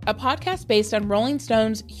Songs, a podcast based on Rolling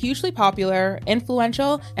Stone's hugely popular,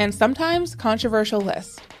 influential, and sometimes controversial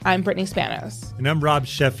list. I'm Brittany Spanos. And I'm Rob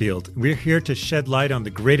Sheffield. We're here to shed light on the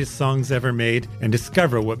greatest songs ever made and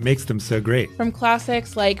discover what makes them so great. From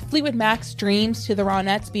classics like Fleetwood Mac's Dreams to the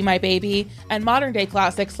Ronettes' Be My Baby, and modern-day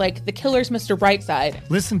classics like The Killer's Mr. Brightside.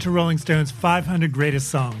 Listen to Rolling Stone's 500 Greatest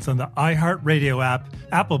Songs on the iHeartRadio app,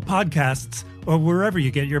 Apple Podcasts, or wherever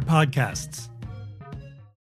you get your podcasts.